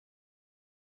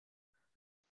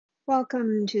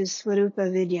Welcome to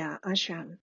Swarupa Vidya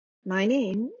Ashram. My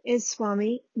name is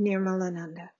Swami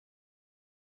Nirmalananda.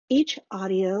 Each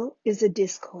audio is a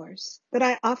discourse that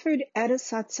I offered at a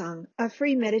satsang, a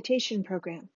free meditation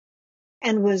program,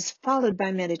 and was followed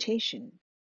by meditation.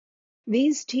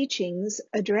 These teachings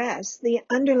address the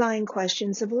underlying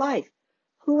questions of life.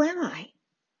 Who am I?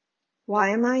 Why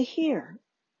am I here?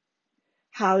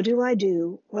 How do I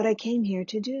do what I came here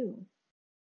to do?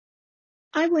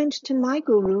 I went to my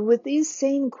guru with these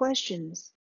same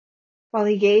questions. While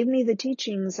he gave me the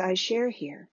teachings I share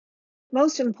here,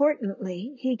 most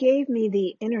importantly, he gave me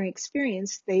the inner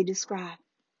experience they describe.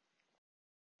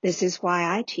 This is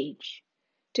why I teach,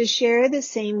 to share the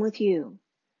same with you,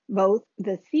 both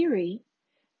the theory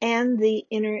and the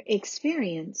inner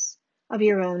experience of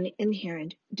your own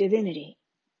inherent divinity.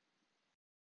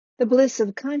 The bliss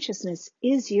of consciousness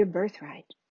is your birthright.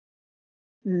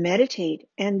 Meditate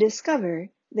and discover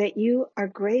that you are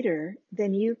greater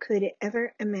than you could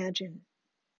ever imagine.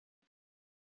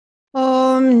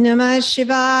 Om Namah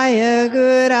Shivaya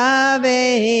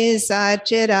Gurave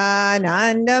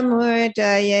Satchidananda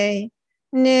Murtaye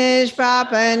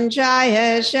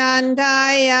Nishprapanchaya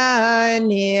Shantaya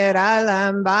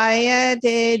Niralambaya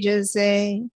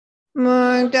Tejase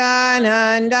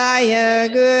Muktanandaya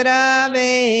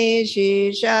Gurave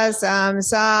Shisha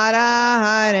Samsara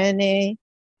Harane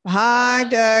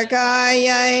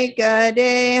Bhaktakaya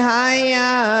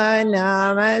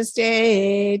Namaste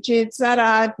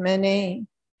Chitsaratmane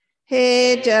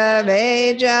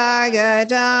Hitave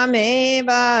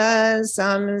Jagatameva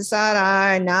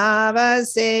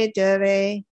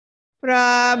Samsararnavasetave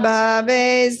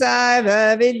Prabhave Sarva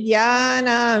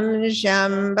Vidyanam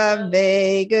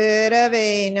Shambhave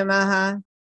Gurave Namaha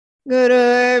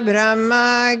Guru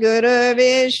Brahma Guru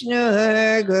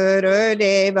Vishnu Guru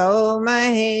Devo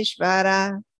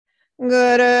Maheshvara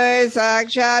Guru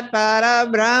Sakshat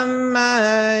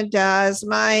Parabrahma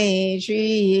Tasmai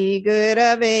Shri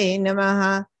Gurave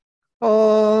Namaha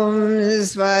Om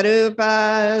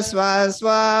Svarupa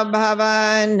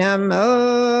Swaswabhava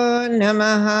Namo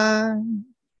Namaha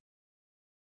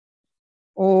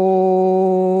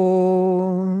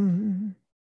Om.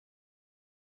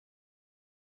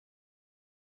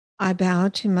 I bow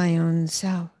to my own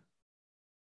self.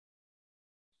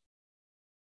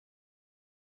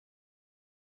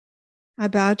 I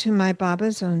bow to my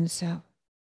Baba's own self.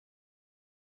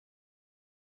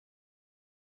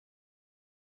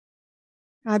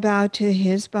 I bow to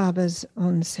his Baba's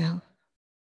own self.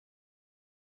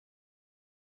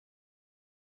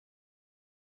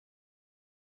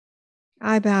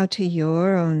 I bow to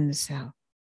your own self.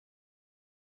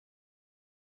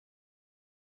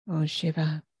 Oh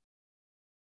Shiva.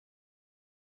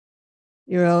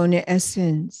 Your own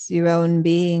essence, your own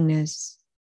beingness,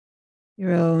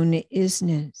 your own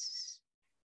isness.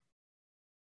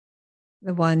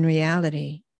 The one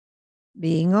reality,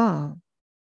 being all,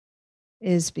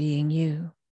 is being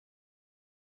you.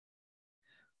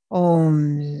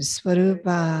 Om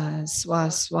Svarupa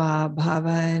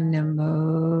Swaswabhava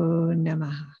Namo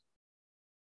Namaha.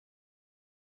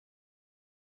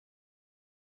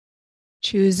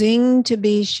 Choosing to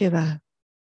be Shiva.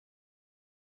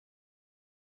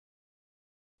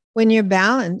 When you're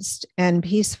balanced and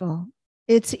peaceful,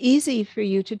 it's easy for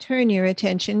you to turn your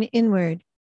attention inward,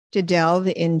 to delve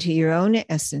into your own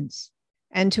essence,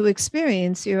 and to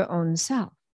experience your own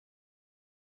self.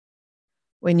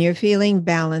 When you're feeling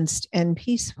balanced and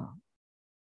peaceful,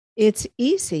 it's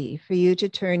easy for you to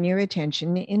turn your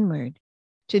attention inward,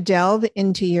 to delve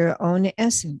into your own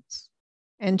essence,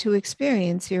 and to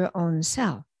experience your own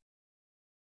self.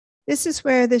 This is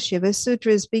where the Shiva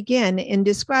Sutras begin in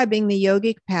describing the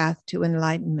yogic path to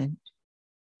enlightenment.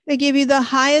 They give you the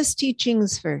highest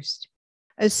teachings first,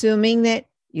 assuming that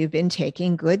you've been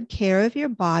taking good care of your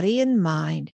body and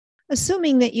mind,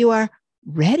 assuming that you are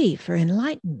ready for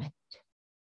enlightenment.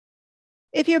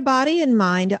 If your body and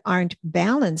mind aren't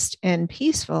balanced and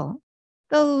peaceful,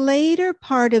 the later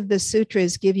part of the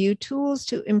sutras give you tools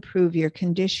to improve your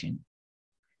condition.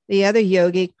 The other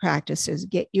yogic practices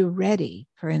get you ready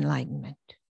for enlightenment.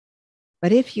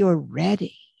 But if you're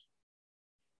ready,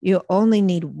 you only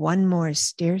need one more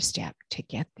stair step to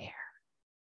get there.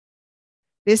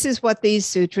 This is what these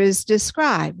sutras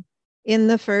describe in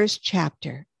the first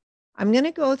chapter. I'm going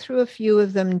to go through a few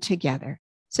of them together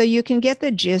so you can get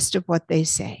the gist of what they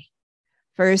say.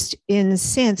 First, in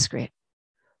Sanskrit,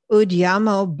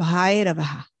 Udyamo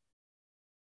Bhairavaha,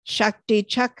 Shakti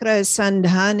Chakra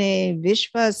Sandhane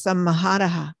Vishva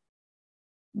Samharaha,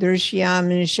 Drishyam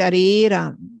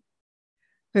Shariram,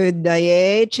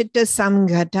 Hridaye Chitta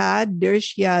Samghata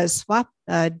Dirshya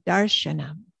Swapta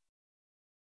Darshanam.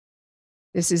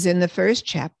 This is in the first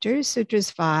chapter,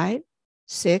 Sutras 5,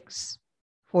 6,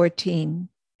 14,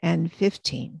 and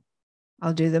 15.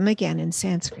 I'll do them again in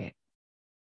Sanskrit.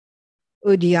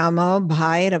 Udyamo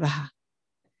Bhairavaha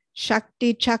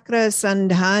Shakti Chakra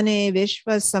Sandhane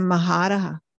Vishwa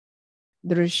Samaharaha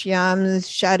Drishyam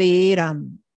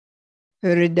Shariram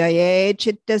Hridaye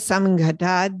Chitta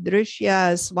Samghata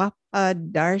Drishya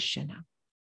Swapa Darshana.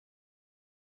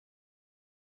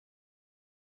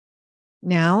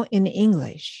 Now in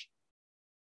English.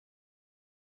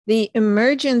 The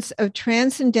emergence of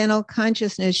transcendental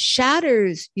consciousness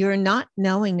shatters your not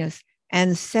knowingness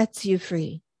and sets you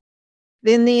free.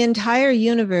 Then the entire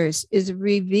universe is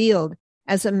revealed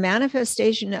as a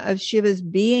manifestation of Shiva's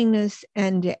beingness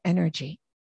and energy.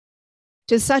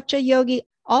 To such a yogi,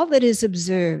 all that is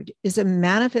observed is a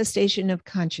manifestation of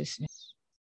consciousness.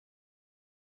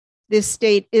 This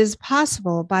state is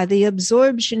possible by the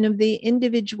absorption of the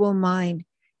individual mind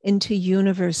into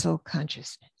universal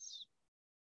consciousness.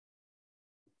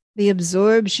 The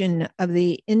absorption of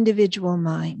the individual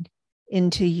mind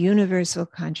into universal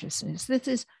consciousness. This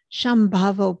is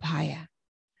Shambhavopaya,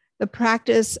 the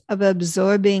practice of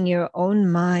absorbing your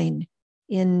own mind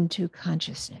into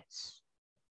consciousness.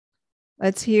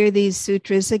 Let's hear these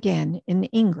sutras again in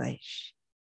English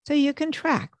so you can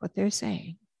track what they're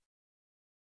saying.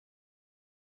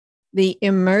 The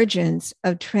emergence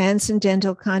of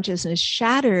transcendental consciousness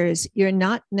shatters your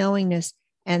not knowingness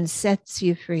and sets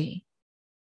you free.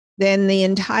 Then the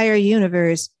entire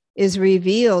universe is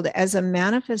revealed as a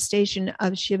manifestation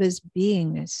of Shiva's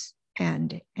beingness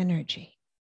and energy.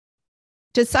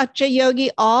 To such a yogi,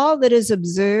 all that is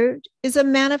observed is a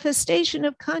manifestation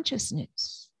of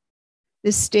consciousness.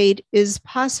 This state is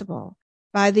possible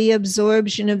by the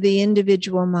absorption of the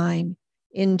individual mind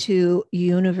into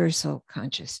universal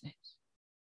consciousness.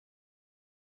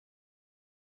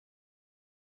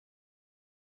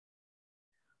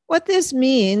 What this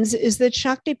means is that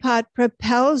Shaktipat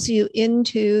propels you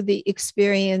into the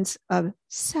experience of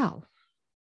self,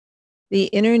 the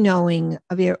inner knowing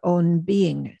of your own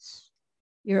beingness,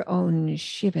 your own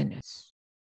Shivaness.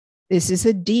 This is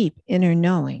a deep inner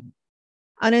knowing,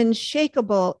 an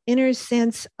unshakable inner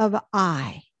sense of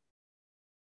I,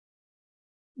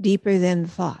 deeper than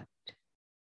thought.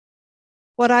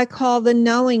 What I call the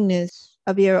knowingness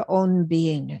of your own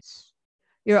beingness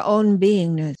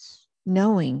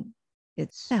knowing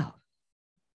itself,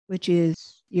 which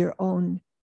is your own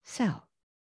self.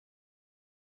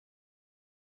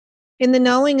 In the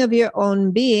knowing of your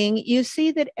own being, you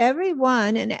see that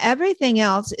everyone and everything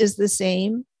else is the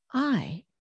same I.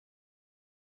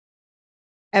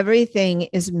 Everything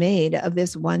is made of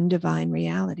this one divine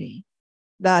reality.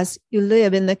 Thus, you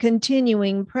live in the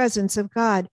continuing presence of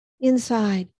God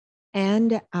inside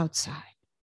and outside.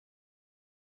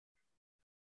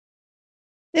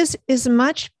 This is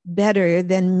much better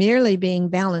than merely being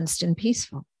balanced and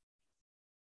peaceful.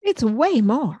 It's way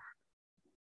more.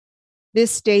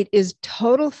 This state is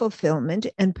total fulfillment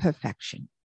and perfection,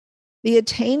 the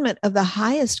attainment of the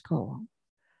highest goal,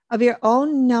 of your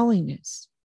own knowingness,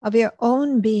 of your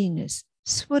own beingness,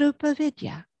 Swarupa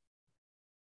Vidya,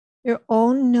 your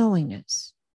own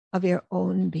knowingness of your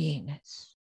own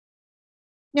beingness.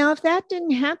 Now, if that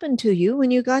didn't happen to you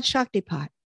when you got Shaktipat,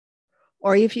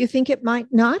 or if you think it might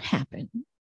not happen,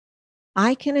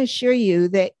 I can assure you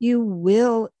that you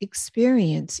will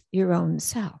experience your own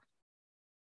self.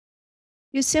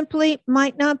 You simply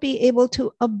might not be able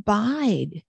to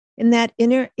abide in that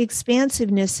inner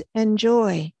expansiveness and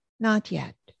joy, not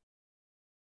yet.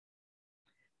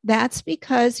 That's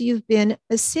because you've been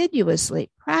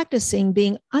assiduously practicing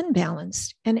being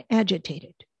unbalanced and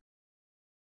agitated.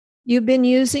 You've been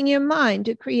using your mind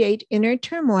to create inner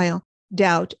turmoil,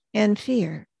 doubt, and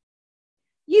fear.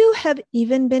 You have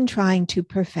even been trying to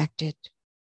perfect it.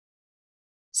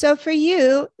 So for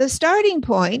you, the starting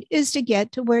point is to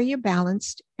get to where you're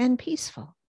balanced and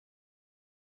peaceful.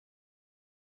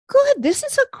 Good, this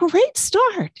is a great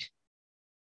start.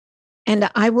 And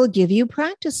I will give you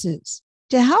practices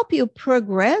to help you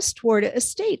progress toward a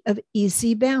state of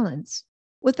easy balance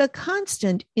with a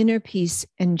constant inner peace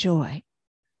and joy.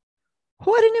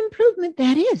 What an improvement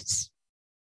that is.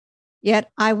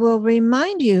 Yet I will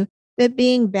remind you that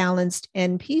being balanced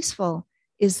and peaceful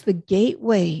is the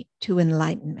gateway to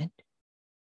enlightenment.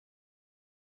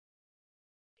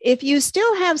 If you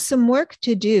still have some work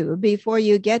to do before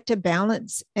you get to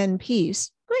balance and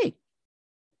peace, great.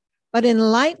 But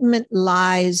enlightenment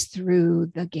lies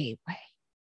through the gateway.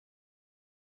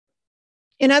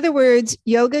 In other words,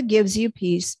 yoga gives you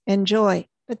peace and joy,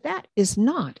 but that is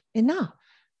not enough.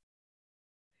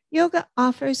 Yoga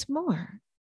offers more.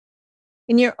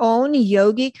 In your own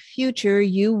yogic future,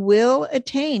 you will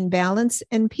attain balance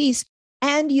and peace,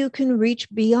 and you can reach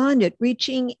beyond it,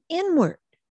 reaching inward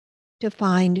to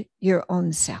find your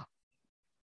own self.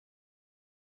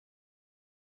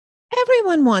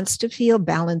 Everyone wants to feel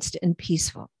balanced and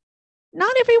peaceful.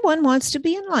 Not everyone wants to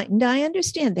be enlightened. I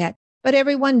understand that, but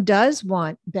everyone does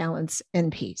want balance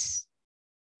and peace.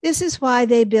 This is why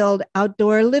they build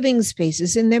outdoor living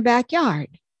spaces in their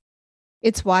backyard.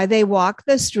 It's why they walk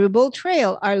the Struble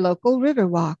Trail, our local river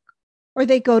walk, or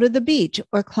they go to the beach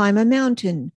or climb a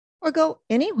mountain or go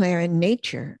anywhere in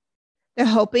nature. They're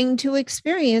hoping to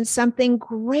experience something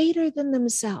greater than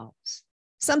themselves,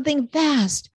 something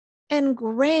vast and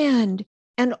grand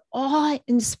and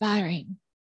awe-inspiring.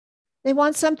 They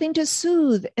want something to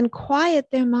soothe and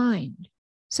quiet their mind,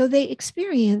 so they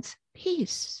experience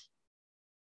peace.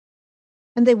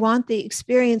 And they want the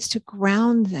experience to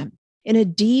ground them in a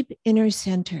deep inner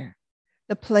center,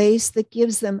 the place that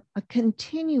gives them a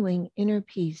continuing inner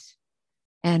peace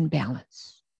and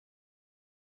balance.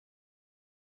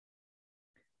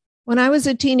 When I was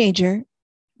a teenager,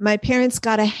 my parents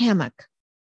got a hammock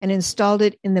and installed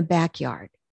it in the backyard.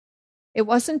 It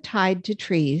wasn't tied to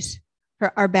trees,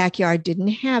 for our backyard didn't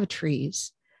have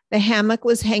trees. The hammock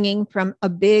was hanging from a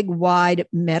big, wide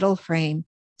metal frame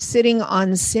sitting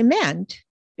on cement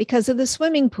because of the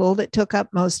swimming pool that took up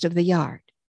most of the yard.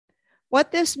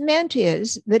 What this meant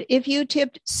is that if you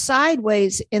tipped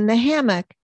sideways in the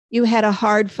hammock, you had a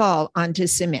hard fall onto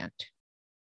cement.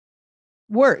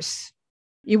 Worse,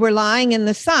 you were lying in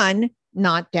the sun,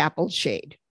 not dappled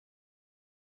shade.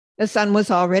 The sun was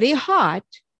already hot,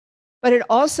 but it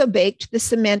also baked the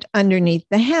cement underneath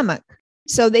the hammock.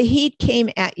 So the heat came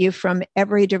at you from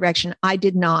every direction. I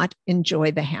did not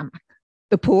enjoy the hammock.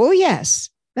 The pool, yes.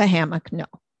 The hammock, no.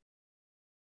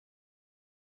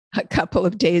 A couple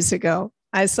of days ago,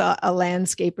 I saw a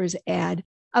landscaper's ad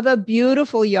of a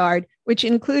beautiful yard, which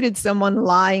included someone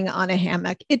lying on a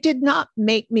hammock. It did not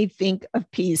make me think of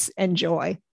peace and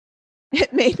joy.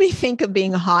 It made me think of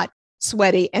being hot,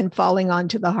 sweaty, and falling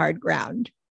onto the hard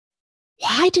ground.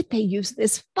 Why did they use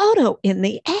this photo in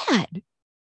the ad?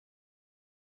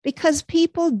 Because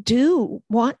people do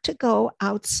want to go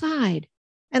outside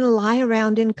and lie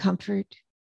around in comfort,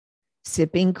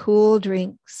 sipping cool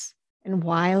drinks and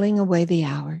whiling away the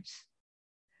hours.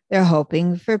 They're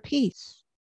hoping for peace,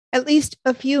 at least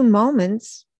a few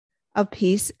moments of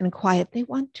peace and quiet. They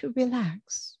want to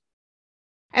relax.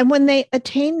 And when they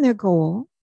attain their goal,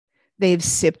 they've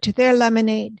sipped their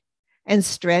lemonade and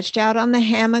stretched out on the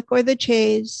hammock or the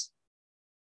chaise.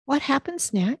 What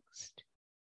happens next?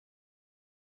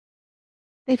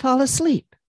 They fall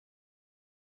asleep.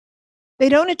 They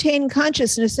don't attain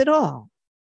consciousness at all.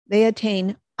 They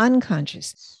attain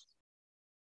unconsciousness.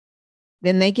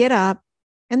 Then they get up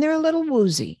and they're a little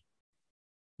woozy,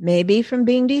 maybe from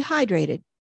being dehydrated.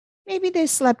 Maybe they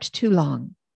slept too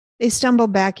long. They stumble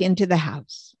back into the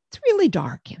house. It's really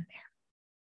dark in there.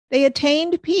 They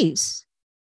attained peace,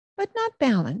 but not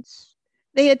balance.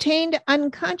 They attained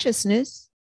unconsciousness.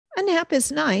 A nap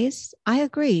is nice, I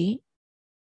agree,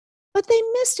 but they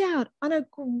missed out on a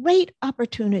great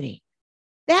opportunity.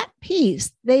 That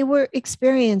peace they were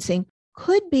experiencing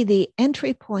could be the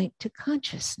entry point to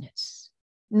consciousness,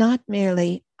 not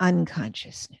merely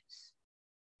unconsciousness.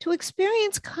 To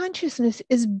experience consciousness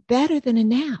is better than a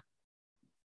nap.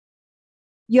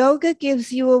 Yoga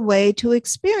gives you a way to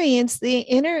experience the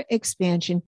inner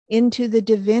expansion into the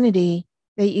divinity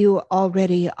that you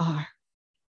already are.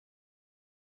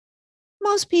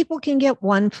 Most people can get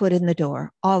one foot in the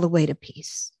door all the way to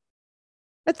peace,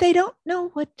 but they don't know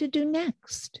what to do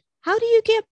next. How do you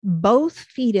get both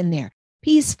feet in there,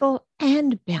 peaceful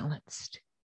and balanced?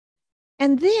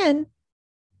 And then,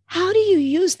 how do you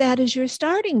use that as your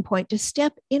starting point to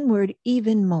step inward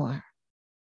even more?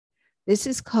 This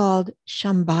is called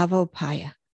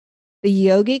Shambhavopaya, the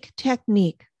yogic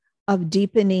technique of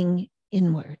deepening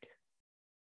inward.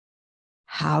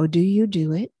 How do you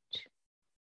do it?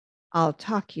 I'll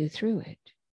talk you through it.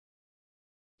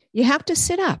 You have to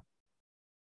sit up.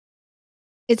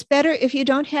 It's better if you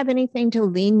don't have anything to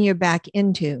lean your back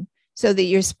into so that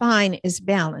your spine is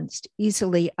balanced,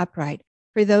 easily upright.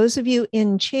 For those of you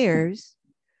in chairs,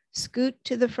 scoot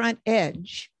to the front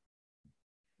edge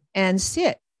and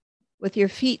sit with your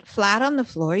feet flat on the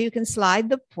floor. You can slide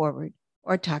them forward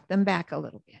or tuck them back a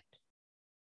little bit.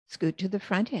 Scoot to the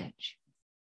front edge.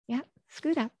 Yeah,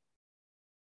 scoot up.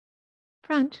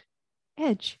 Front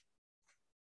edge.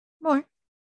 More.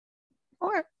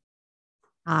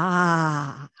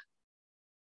 Ah.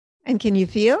 And can you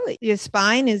feel your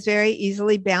spine is very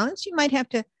easily balanced? You might have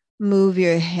to move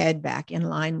your head back in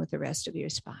line with the rest of your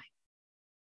spine.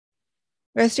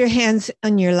 Rest your hands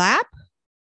on your lap,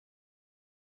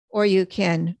 or you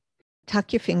can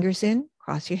tuck your fingers in,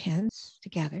 cross your hands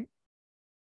together.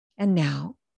 And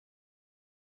now,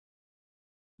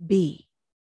 be.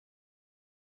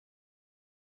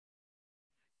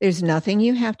 There's nothing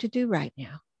you have to do right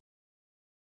now.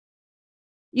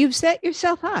 You've set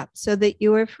yourself up so that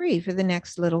you are free for the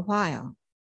next little while.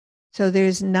 So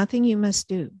there's nothing you must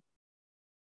do.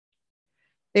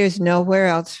 There's nowhere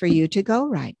else for you to go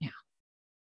right now.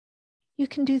 You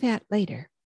can do that later.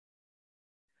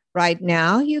 Right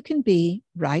now, you can be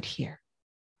right here,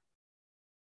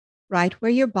 right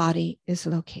where your body is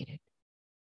located.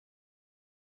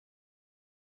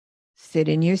 Sit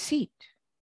in your seat.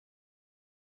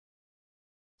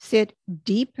 Sit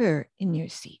deeper in your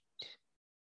seat.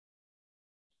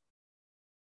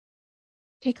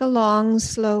 Take a long,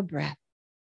 slow breath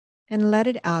and let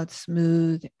it out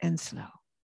smooth and slow.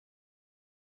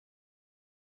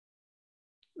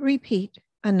 Repeat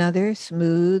another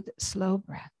smooth, slow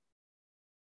breath.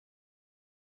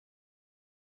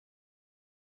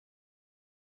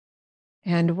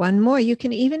 And one more. You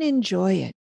can even enjoy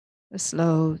it, a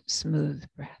slow, smooth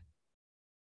breath.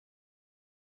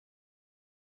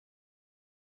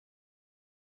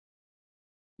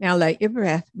 Now let your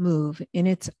breath move in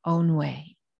its own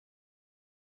way.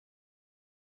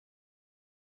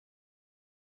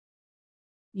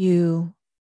 You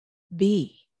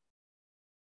be.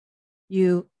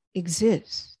 You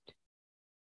exist.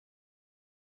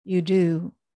 You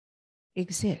do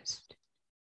exist.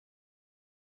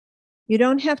 You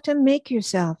don't have to make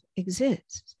yourself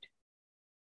exist.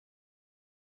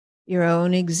 Your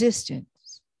own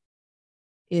existence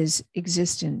is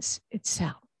existence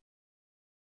itself.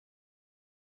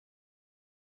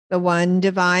 The one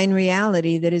divine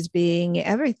reality that is being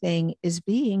everything is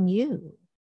being you.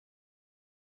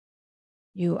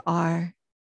 You are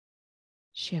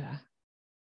Shiva.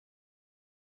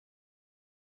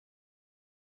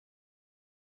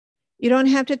 You don't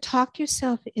have to talk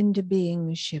yourself into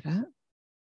being Shiva,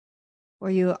 for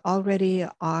you already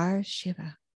are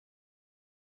Shiva.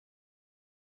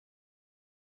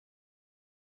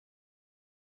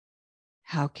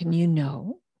 How can you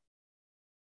know?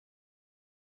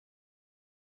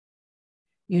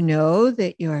 You know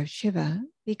that you are Shiva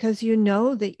because you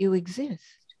know that you exist.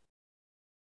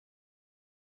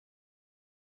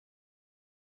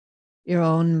 Your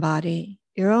own body,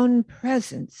 your own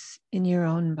presence in your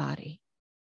own body,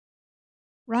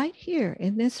 right here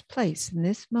in this place, in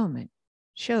this moment,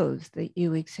 shows that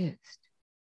you exist.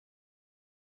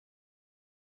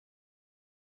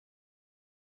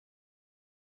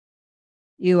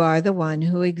 You are the one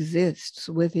who exists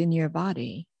within your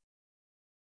body,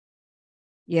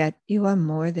 yet you are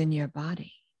more than your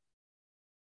body.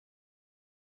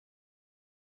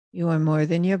 You are more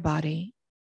than your body,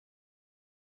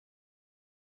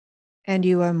 and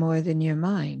you are more than your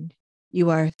mind.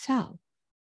 You are self,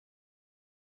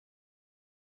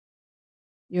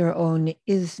 your own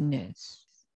isness,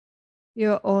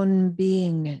 your own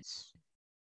beingness,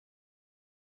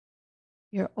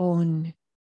 your own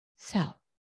self.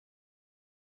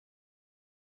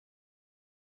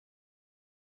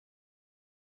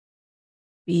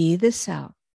 Be the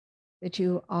self that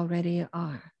you already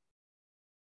are.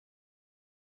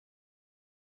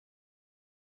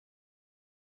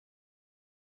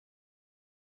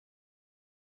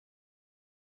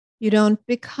 You don't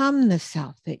become the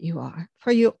self that you are,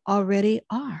 for you already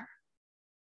are.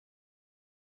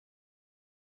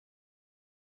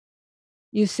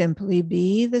 You simply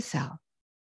be the self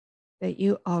that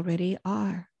you already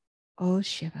are, O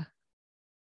Shiva.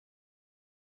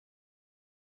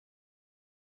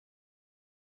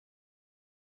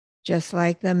 Just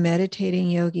like the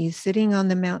meditating yogi sitting on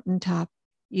the mountaintop,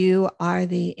 you are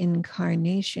the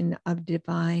incarnation of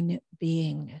divine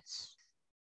beingness.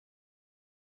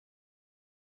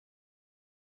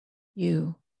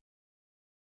 You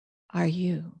are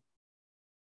you.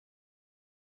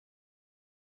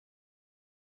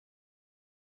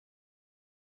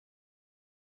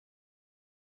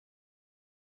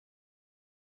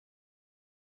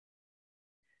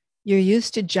 You're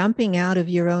used to jumping out of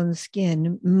your own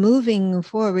skin, moving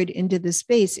forward into the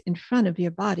space in front of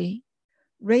your body,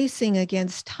 racing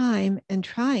against time and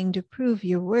trying to prove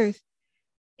your worth.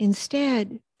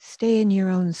 Instead, stay in your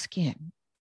own skin.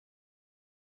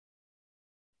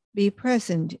 Be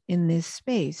present in this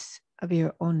space of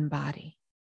your own body.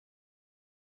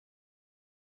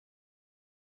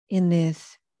 In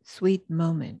this sweet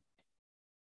moment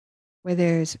where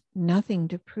there's nothing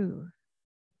to prove,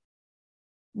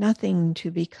 nothing to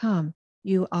become.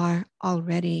 You are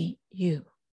already you.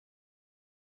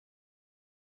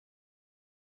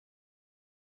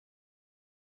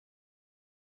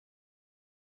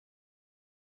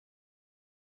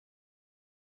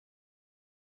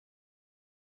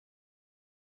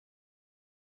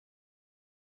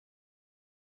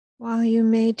 While you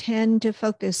may tend to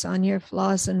focus on your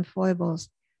flaws and foibles,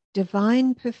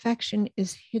 divine perfection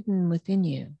is hidden within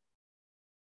you.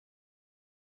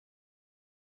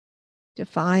 To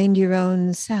find your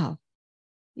own self,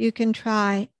 you can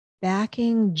try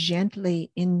backing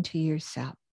gently into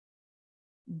yourself,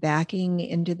 backing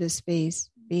into the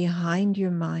space behind your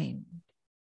mind,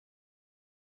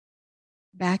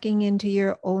 backing into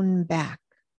your own back,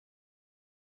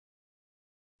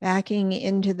 backing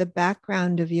into the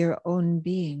background of your own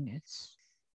beingness,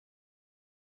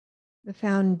 the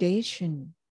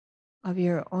foundation of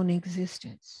your own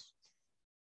existence.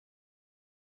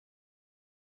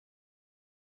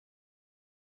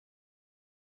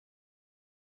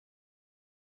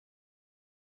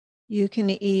 You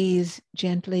can ease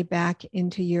gently back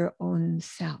into your own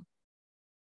self,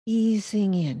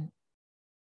 easing in.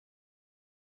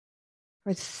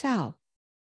 For self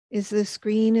is the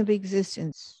screen of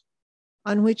existence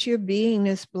on which your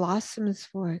beingness blossoms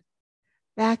forth,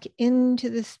 back into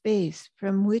the space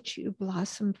from which you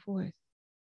blossom forth,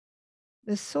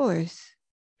 the source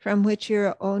from which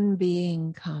your own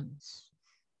being comes.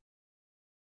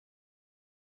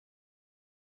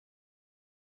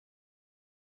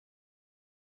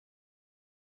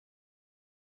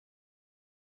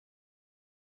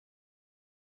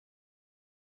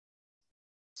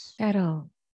 Settle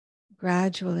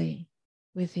gradually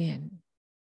within,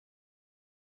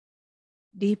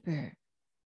 deeper,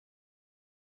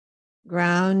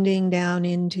 grounding down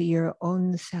into your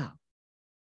own self,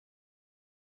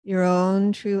 your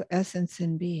own true essence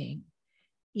and being.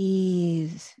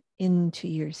 Ease into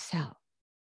yourself.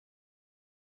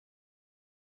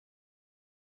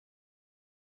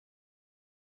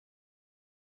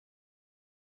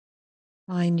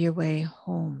 Find your way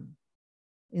home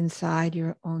inside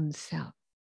your own self.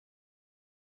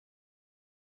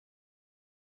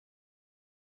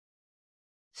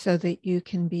 So that you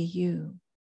can be you,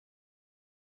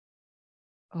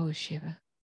 oh Shiva.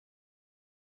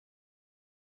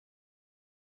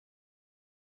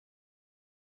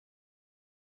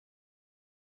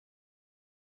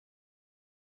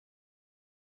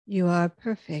 You are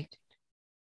perfect,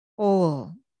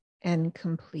 whole, and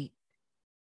complete.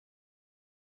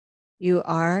 You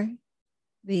are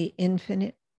the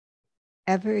infinite,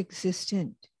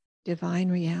 ever-existent divine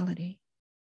reality.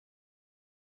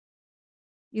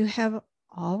 You have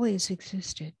always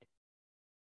existed.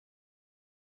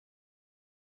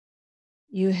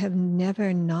 You have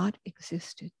never not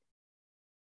existed.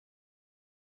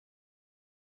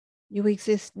 You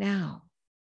exist now,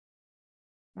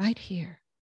 right here,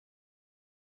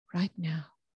 right now.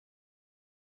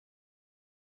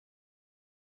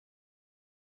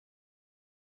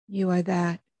 You are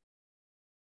that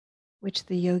which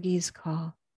the yogis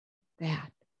call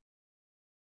that.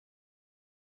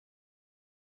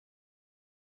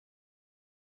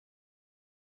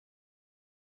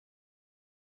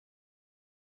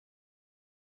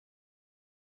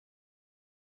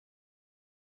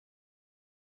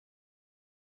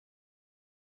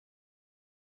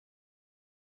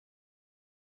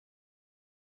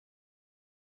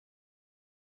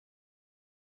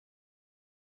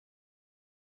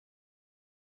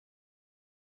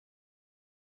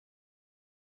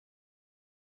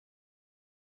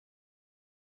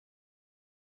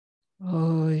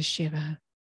 Oh, Shiva.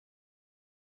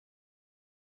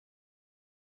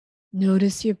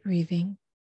 Notice your breathing.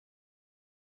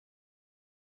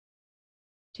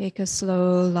 Take a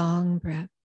slow, long breath.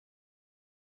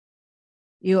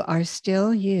 You are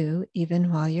still you,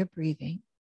 even while you're breathing.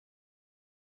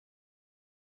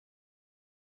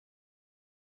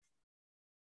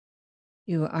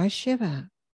 You are Shiva.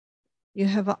 You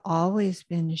have always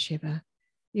been Shiva.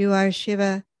 You are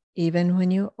Shiva even when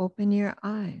you open your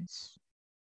eyes.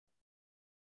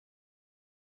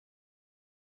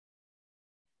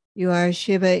 You are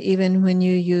Shiva even when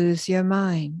you use your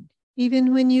mind,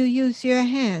 even when you use your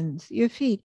hands, your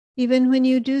feet, even when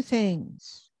you do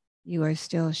things. You are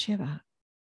still Shiva.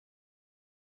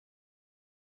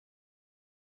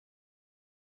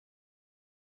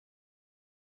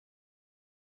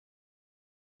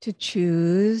 To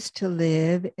choose to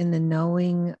live in the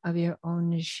knowing of your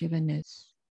own Shivaness.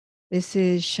 This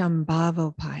is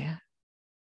Shambhavopaya.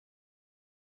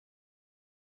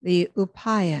 The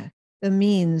upaya, the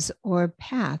means or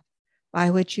path by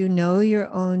which you know your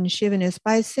own Shivaness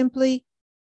by simply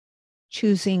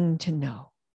choosing to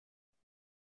know.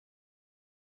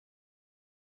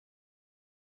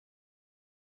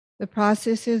 The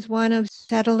process is one of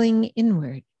settling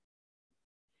inward,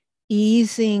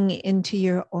 easing into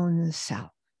your own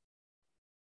self,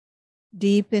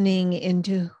 deepening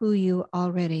into who you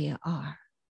already are.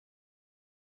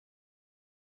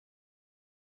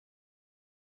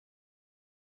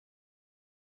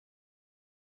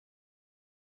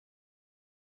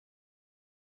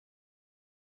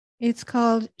 It's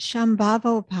called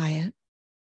Shambhavopaya,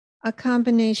 a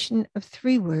combination of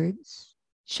 3 words,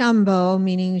 Shambho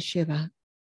meaning Shiva,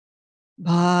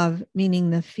 Bhav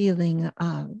meaning the feeling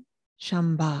of,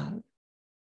 Shambhav,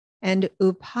 and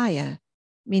Upaya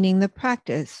meaning the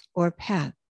practice or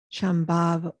path,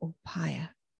 Shambhavopaya.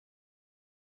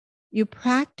 You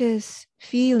practice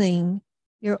feeling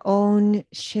your own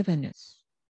Shivaness.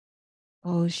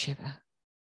 O Shiva.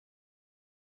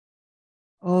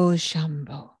 O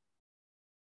Shambho.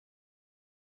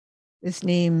 This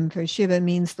name for Shiva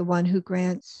means the one who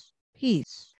grants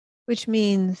peace, which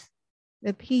means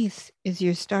the peace is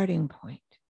your starting point.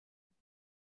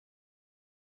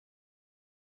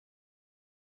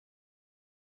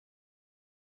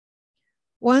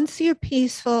 Once you're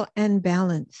peaceful and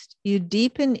balanced, you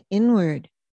deepen inward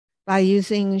by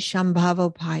using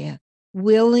Shambhavopaya,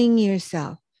 willing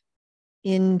yourself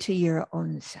into your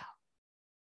own self.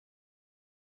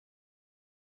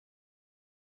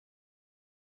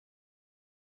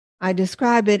 I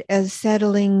describe it as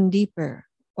settling deeper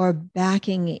or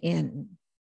backing in.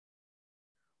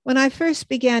 When I first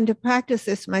began to practice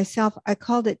this myself, I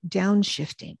called it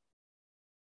downshifting.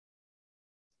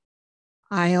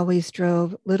 I always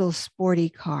drove little sporty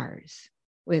cars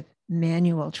with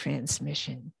manual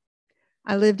transmission.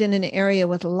 I lived in an area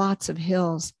with lots of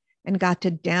hills and got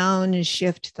to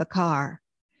downshift the car,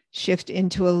 shift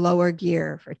into a lower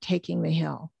gear for taking the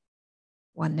hill,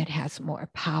 one that has more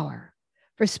power,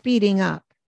 for speeding up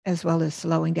as well as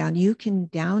slowing down. You can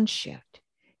downshift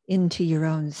into your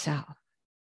own self,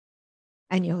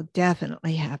 and you'll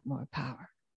definitely have more power.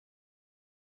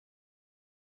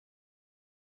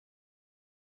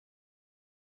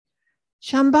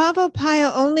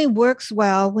 Shambhavopaya only works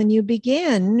well when you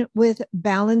begin with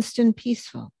balanced and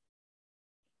peaceful,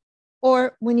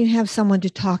 or when you have someone to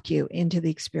talk you into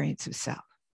the experience of self.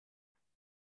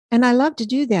 And I love to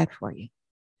do that for you.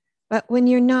 But when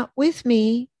you're not with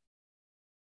me,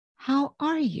 how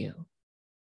are you?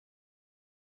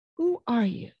 Who are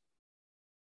you?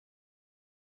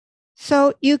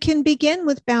 So you can begin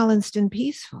with balanced and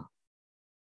peaceful.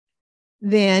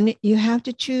 Then you have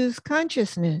to choose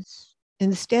consciousness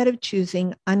instead of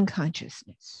choosing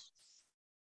unconsciousness.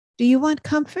 Do you want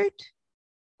comfort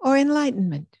or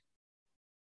enlightenment?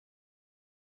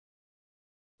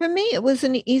 For me, it was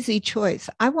an easy choice.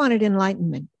 I wanted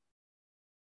enlightenment.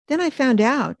 Then I found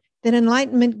out that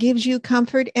enlightenment gives you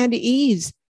comfort and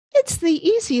ease. It's the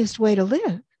easiest way to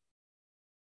live.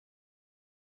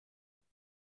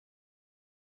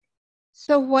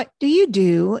 So what do you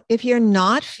do if you're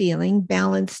not feeling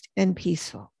balanced and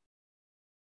peaceful?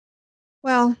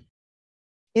 Well,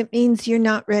 it means you're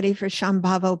not ready for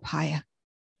Shambhavopaya.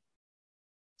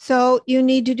 So you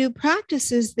need to do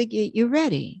practices that get you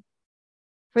ready.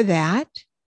 For that,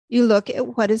 you look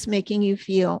at what is making you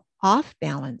feel off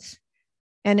balance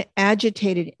and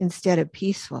agitated instead of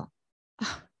peaceful.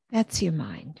 Oh, that's your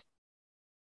mind.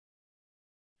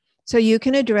 So you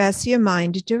can address your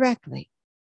mind directly.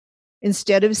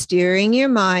 Instead of steering your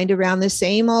mind around the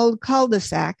same old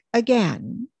cul-de-sac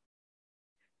again,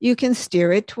 you can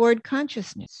steer it toward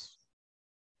consciousness.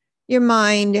 Your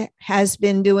mind has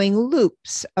been doing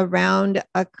loops around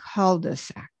a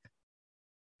cul-de-sac.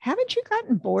 Haven't you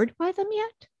gotten bored by them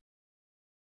yet?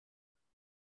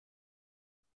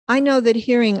 I know that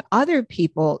hearing other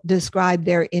people describe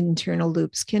their internal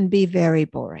loops can be very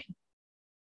boring.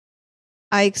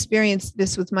 I experienced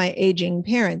this with my aging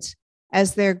parents.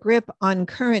 As their grip on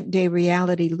current day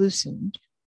reality loosened,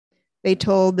 they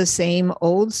told the same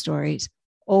old stories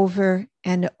over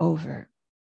and over.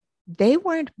 They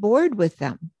weren't bored with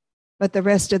them, but the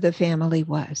rest of the family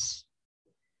was.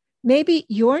 Maybe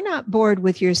you're not bored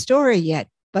with your story yet,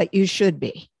 but you should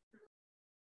be.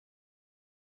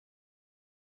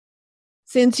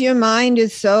 Since your mind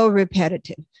is so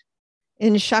repetitive,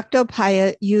 in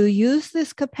Shaktopaya, you use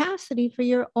this capacity for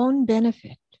your own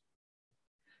benefit.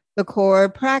 The core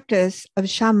practice of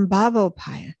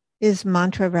Shambhavopaya is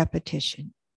mantra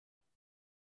repetition.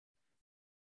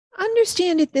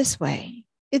 Understand it this way.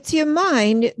 It's your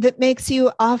mind that makes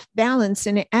you off balance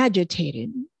and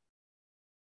agitated.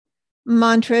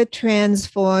 Mantra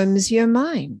transforms your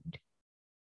mind.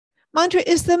 Mantra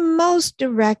is the most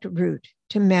direct route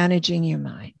to managing your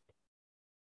mind.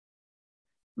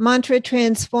 Mantra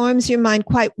transforms your mind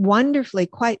quite wonderfully,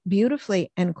 quite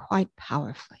beautifully, and quite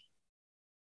powerfully.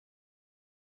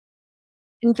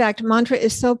 In fact, mantra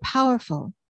is so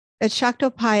powerful that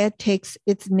Shaktopaya takes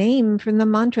its name from the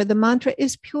mantra. The mantra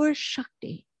is pure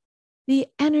Shakti, the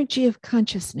energy of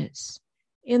consciousness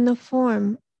in the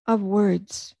form of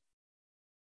words.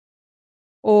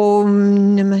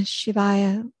 Om Namah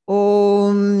Shivaya.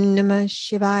 Om Namah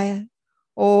Shivaya.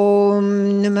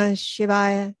 Om Namah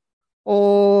Shivaya.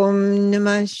 Om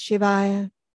Namah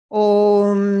Shivaya.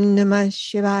 Om Namah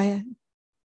Shivaya.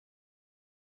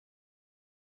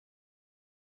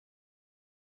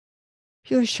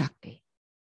 Pure Shakti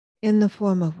in the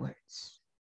form of words.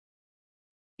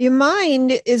 Your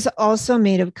mind is also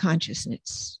made of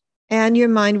consciousness, and your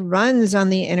mind runs on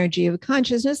the energy of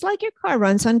consciousness like your car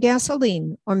runs on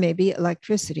gasoline or maybe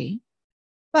electricity.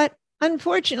 But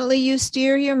unfortunately, you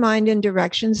steer your mind in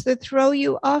directions that throw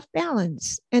you off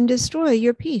balance and destroy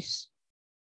your peace.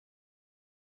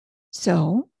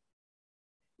 So,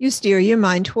 you steer your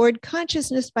mind toward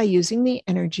consciousness by using the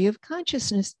energy of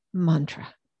consciousness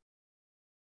mantra.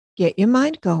 Get your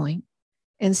mind going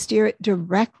and steer it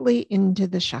directly into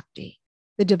the Shakti,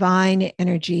 the divine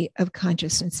energy of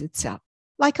consciousness itself,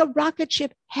 like a rocket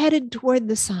ship headed toward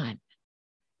the sun.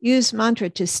 Use mantra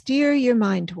to steer your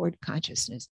mind toward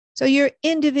consciousness, so your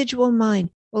individual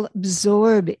mind will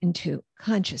absorb into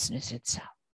consciousness itself.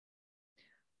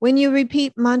 When you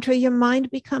repeat mantra, your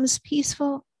mind becomes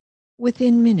peaceful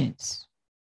within minutes.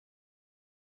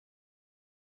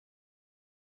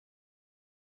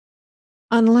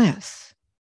 Unless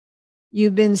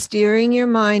you've been steering your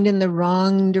mind in the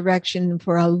wrong direction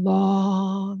for a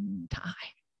long time,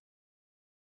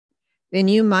 then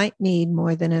you might need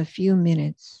more than a few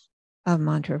minutes of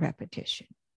mantra repetition.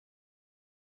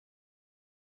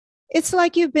 It's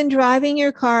like you've been driving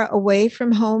your car away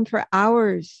from home for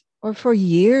hours or for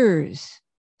years,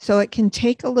 so it can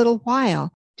take a little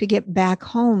while to get back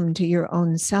home to your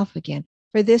own self again.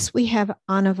 For this, we have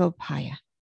Anavopaya.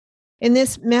 In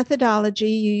this methodology,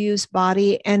 you use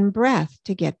body and breath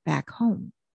to get back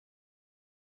home.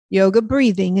 Yoga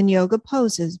breathing and yoga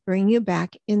poses bring you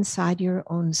back inside your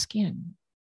own skin.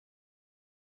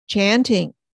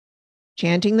 Chanting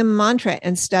the mantra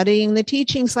and studying the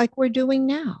teachings like we're doing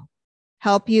now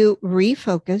help you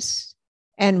refocus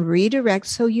and redirect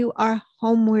so you are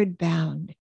homeward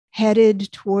bound,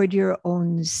 headed toward your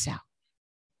own self.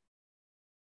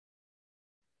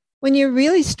 When you're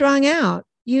really strung out,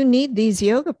 you need these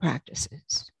yoga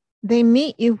practices. They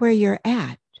meet you where you're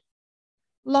at,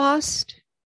 lost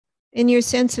in your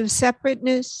sense of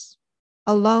separateness,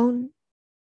 alone,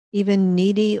 even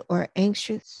needy or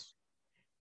anxious,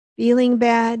 feeling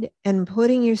bad and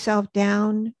putting yourself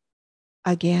down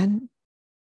again.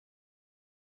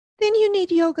 Then you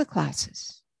need yoga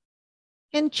classes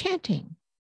and chanting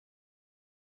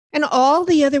and all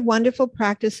the other wonderful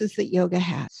practices that yoga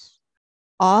has,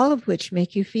 all of which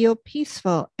make you feel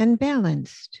peaceful and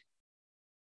balanced.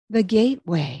 The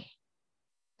gateway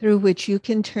through which you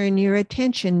can turn your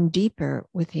attention deeper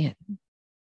within.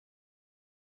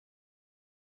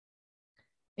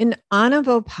 In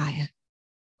Anavopaya,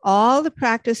 all the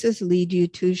practices lead you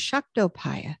to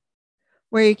Shaktopaya,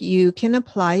 where you can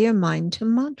apply your mind to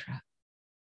mantra,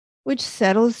 which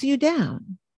settles you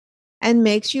down and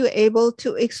makes you able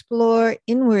to explore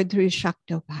inward through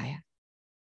Shaktopaya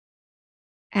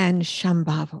and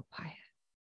Shambhavopaya.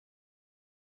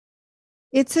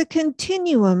 It's a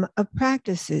continuum of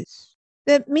practices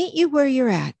that meet you where you're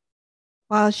at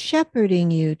while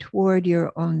shepherding you toward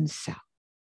your own self.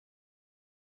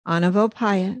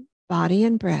 Anavopaya, body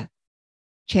and breath,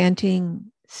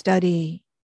 chanting, study,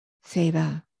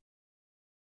 seva.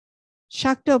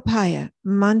 Shaktopaya,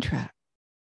 mantra.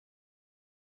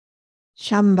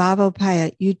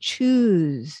 Shambhavopaya, you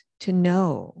choose to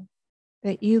know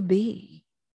that you be.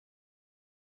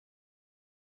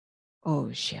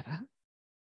 Oh, Shiva.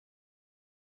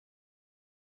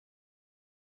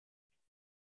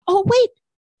 Oh, wait,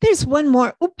 there's one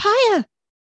more upaya.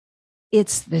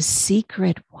 It's the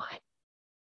secret one.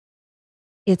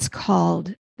 It's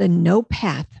called the no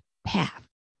path path.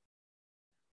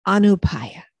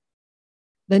 Anupaya.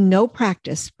 The no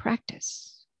practice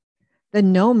practice. The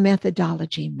no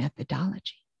methodology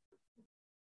methodology.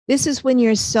 This is when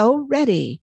you're so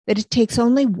ready that it takes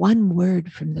only one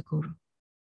word from the Guru.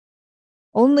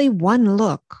 Only one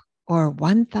look or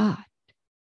one thought.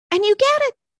 And you get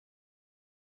it.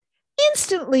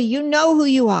 Instantly, you know who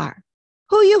you are,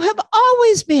 who you have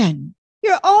always been,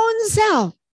 your own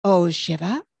self, oh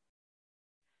Shiva.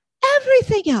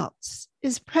 Everything else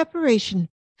is preparation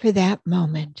for that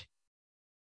moment.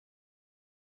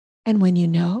 And when you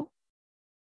know,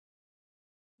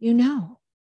 you know.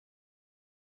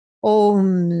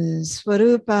 Om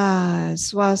Svarupa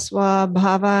Swaswa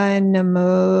Bhava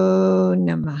Namo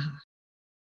Namaha.